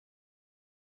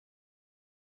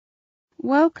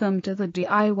Welcome to the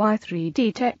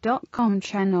DIY3DTech.com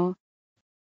channel.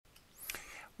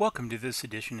 Welcome to this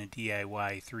edition of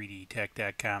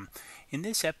DIY3DTech.com. In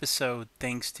this episode,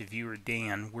 thanks to viewer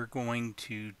Dan, we're going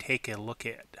to take a look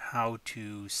at how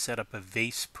to set up a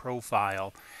Vase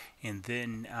profile and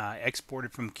then export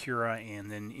it from Cura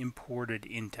and then import it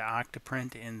into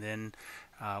OctoPrint, and then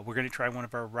we're going to try one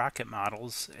of our rocket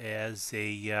models as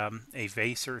a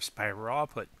vase or spiral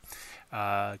output.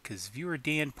 Because viewer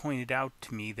Dan pointed out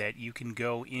to me that you can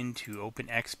go into Open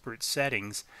Expert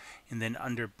Settings and then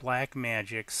under Black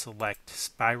Magic select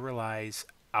Spiralize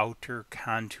Outer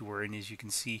Contour, and as you can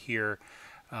see here,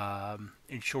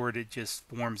 in short, it just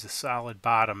forms a solid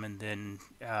bottom and then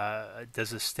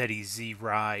does a steady Z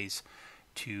rise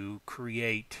to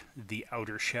create the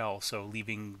outer shell, so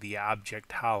leaving the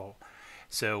object hollow.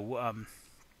 So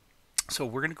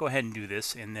we're going to go ahead and do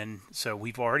this, and then so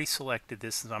we've already selected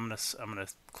this, and I'm gonna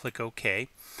click OK.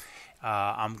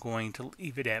 I'm going to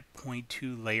leave it at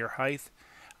 0.2 layer height.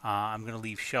 I'm going to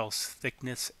leave shell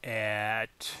thickness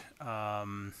at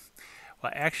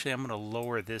well, actually, I'm going to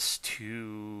lower this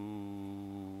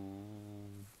to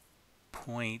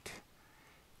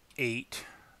 0.8,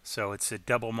 so it's a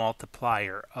double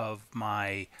multiplier of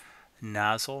my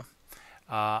nozzle.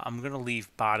 I'm going to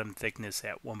leave bottom thickness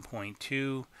at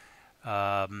 1.2.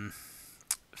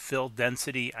 Fill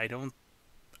density, I don't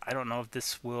know if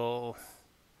this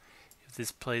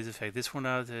plays effect. This one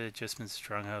out, the adjustment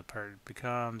strong how the part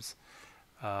becomes.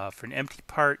 For an empty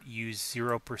part, use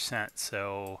 0%.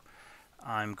 So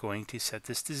I'm going to set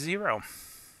this to 0.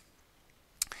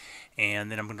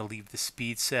 And then I'm going to leave the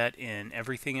speed set and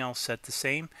everything else set the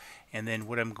same. And then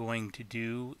what I'm going to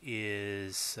do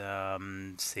is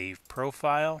save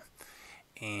profile.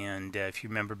 And if you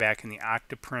remember back in the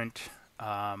OctoPrint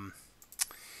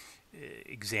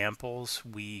examples,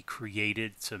 we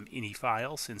created some ini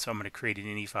files, and so I'm going to create an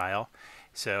ini file.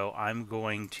 So I'm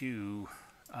going to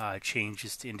change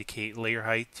this to indicate layer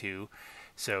height 2,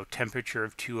 so temperature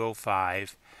of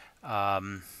 205,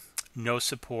 no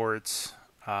supports,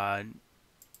 and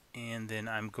then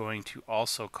I'm going to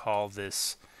also call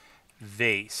this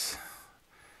Vase,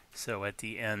 so at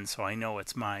the end, so I know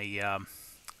it's my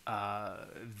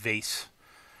Vase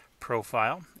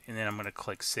profile, and then I'm going to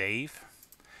click Save.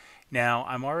 Now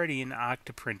I'm already in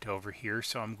OctoPrint over here,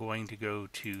 so I'm going to go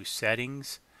to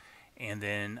Settings, and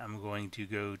then I'm going to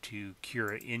go to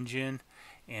Cura Engine,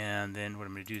 and then what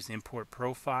I'm going to do is import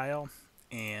profile,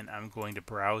 and I'm going to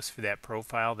browse for that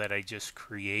profile that I just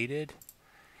created,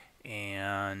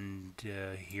 and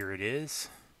here it is,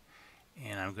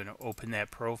 and I'm going to open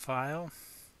that profile,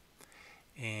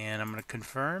 and I'm going to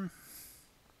confirm,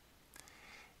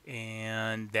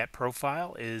 and that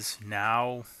profile is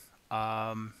now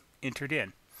entered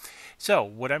in. So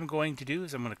what I'm going to do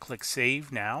is I'm going to click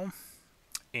Save now,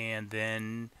 and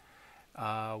then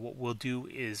what we'll do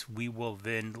is we will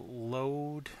then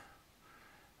load,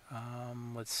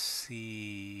 let's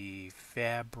see,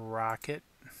 Fab Rocket.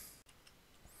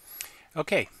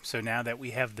 Okay, so now that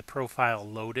we have the profile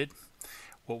loaded,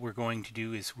 what we're going to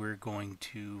do is we're going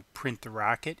to print the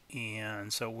rocket,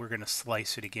 and so we're going to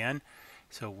slice it again.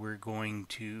 So we're going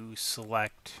to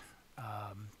select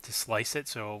to slice it,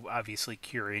 so obviously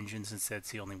Cura Engine, since that's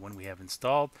the only one we have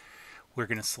installed. We're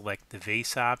going to select the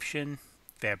Vase option,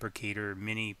 Fabricator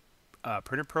Mini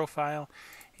Printer Profile,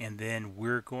 and then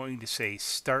we're going to say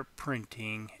Start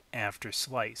Printing After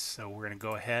Slice. So we're going to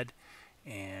go ahead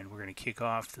and we're going to kick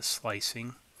off the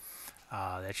slicing.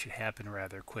 That should happen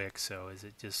rather quick, so as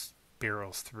it just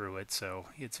barrels through it, so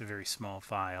it's a very small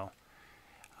file.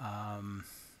 And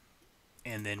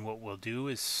then what we'll do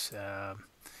is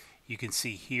you can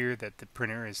see here that the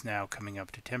printer is now coming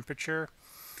up to temperature,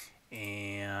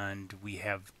 and we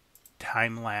have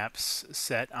time-lapse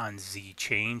set on Z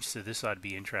change, so this ought to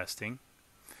be interesting.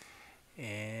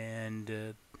 And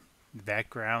the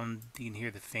background, you can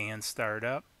hear the fan start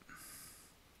up,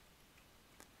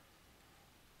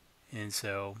 and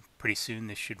so pretty soon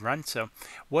this should run. So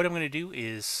what I'm going to do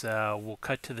is we'll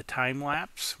cut to the time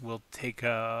lapse, we'll take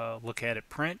a look at it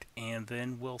print, and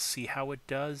then we'll see how it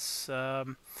does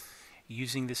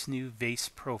using this new Vase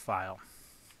profile.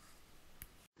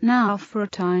 Now for a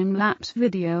time-lapse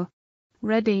video.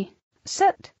 Ready,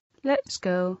 set, let's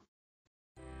go.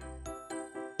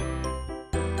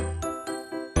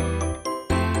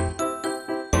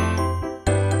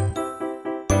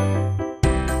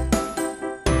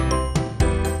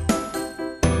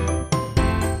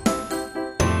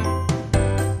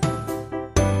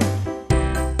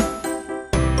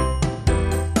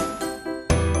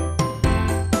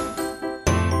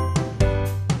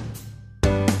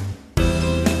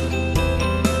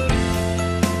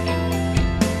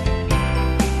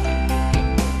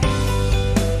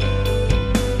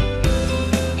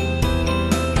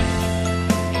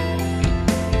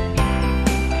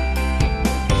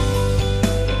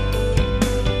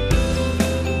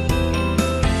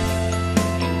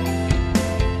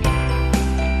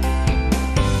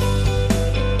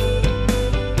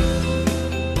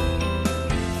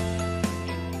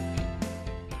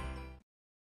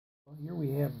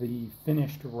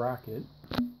 finished rocket,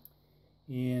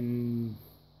 and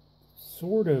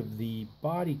sort of the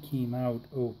body came out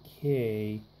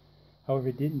okay. However,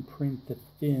 it didn't print the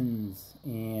fins,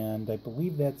 and I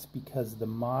believe that's because the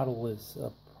model is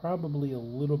probably a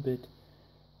little bit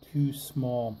too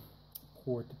small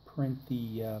for it to print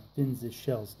the fins as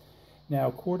shells. Now,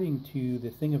 according to the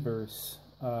Thingiverse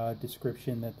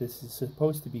description, that this is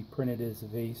supposed to be printed as a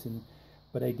vase,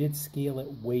 but I did scale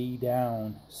it way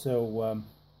down, so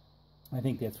I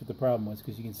think that's what the problem was,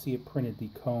 because you can see it printed the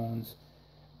cones.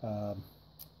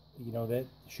 You know, that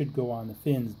should go on the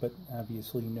fins, but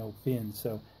obviously no fins,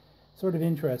 so sort of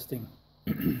interesting.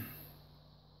 The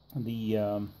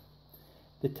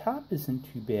top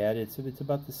isn't too bad. It's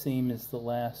about the same as the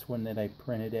last one that I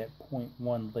printed at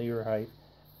 0.1 layer height.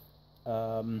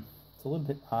 It's a little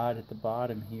bit odd at the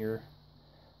bottom here.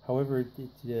 However, it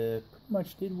pretty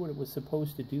much did what it was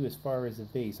supposed to do as far as a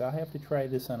vase. I'll have to try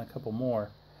this on a couple more.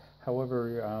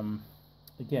 However,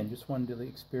 again, just wanted to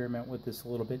experiment with this a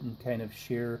little bit and kind of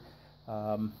share,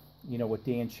 you know, what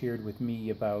Dan shared with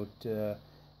me about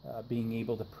being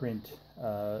able to print,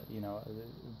 you know,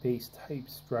 a vase type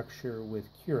structure with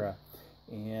Cura,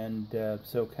 and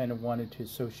so kind of wanted to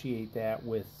associate that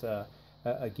with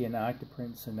again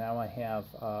OctoPrint. So now I have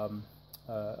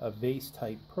a vase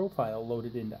type profile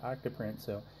loaded into OctoPrint.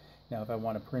 So now if I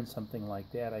want to print something like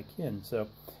that, I can. So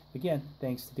again,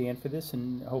 thanks to Dan for this,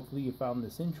 and hopefully you found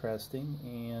this interesting,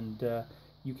 and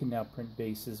you can now print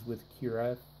vases with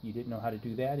Cura if you didn't know how to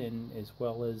do that, and as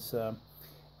well as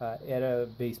add a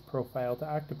vase profile to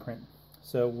OctoPrint.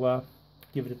 So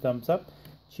give it a thumbs up,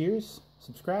 cheers,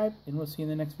 subscribe, and we'll see you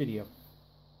in the next video.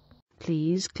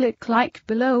 Please click like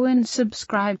below and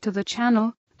subscribe to the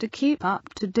channel to keep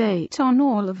up to date on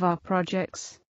all of our projects.